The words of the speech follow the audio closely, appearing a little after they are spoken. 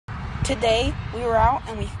today we were out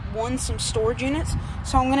and we won some storage units.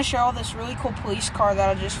 So I'm going to show y'all this really cool police car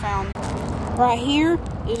that I just found. Right here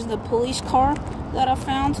is the police car that I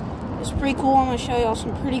found. It's pretty cool. I'm going to show y'all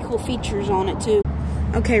some pretty cool features on it too.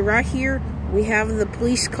 Okay, right here we have the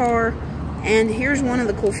police car, and here's one of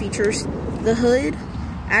the cool features. The hood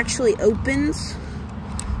actually opens,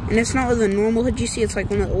 and it's not with a normal hood you see. It's like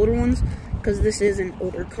one of the older ones, because this is an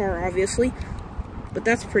older car obviously, but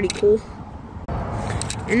that's pretty cool.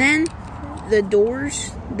 And then the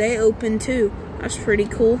doors, they open too. That's pretty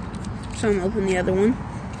cool. So I'm gonna open the other one.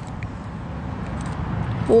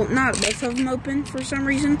 Well, not both of them open for some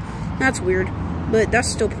reason. That's weird, but that's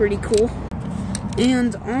still pretty cool.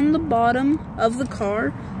 And on the bottom of the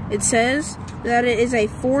car, it says that it is a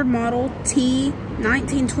Ford Model T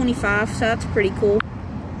 1925, so that's pretty cool.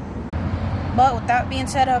 But with that being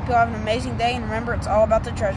said, I hope you all have an amazing day, and remember, it's all about the treasure.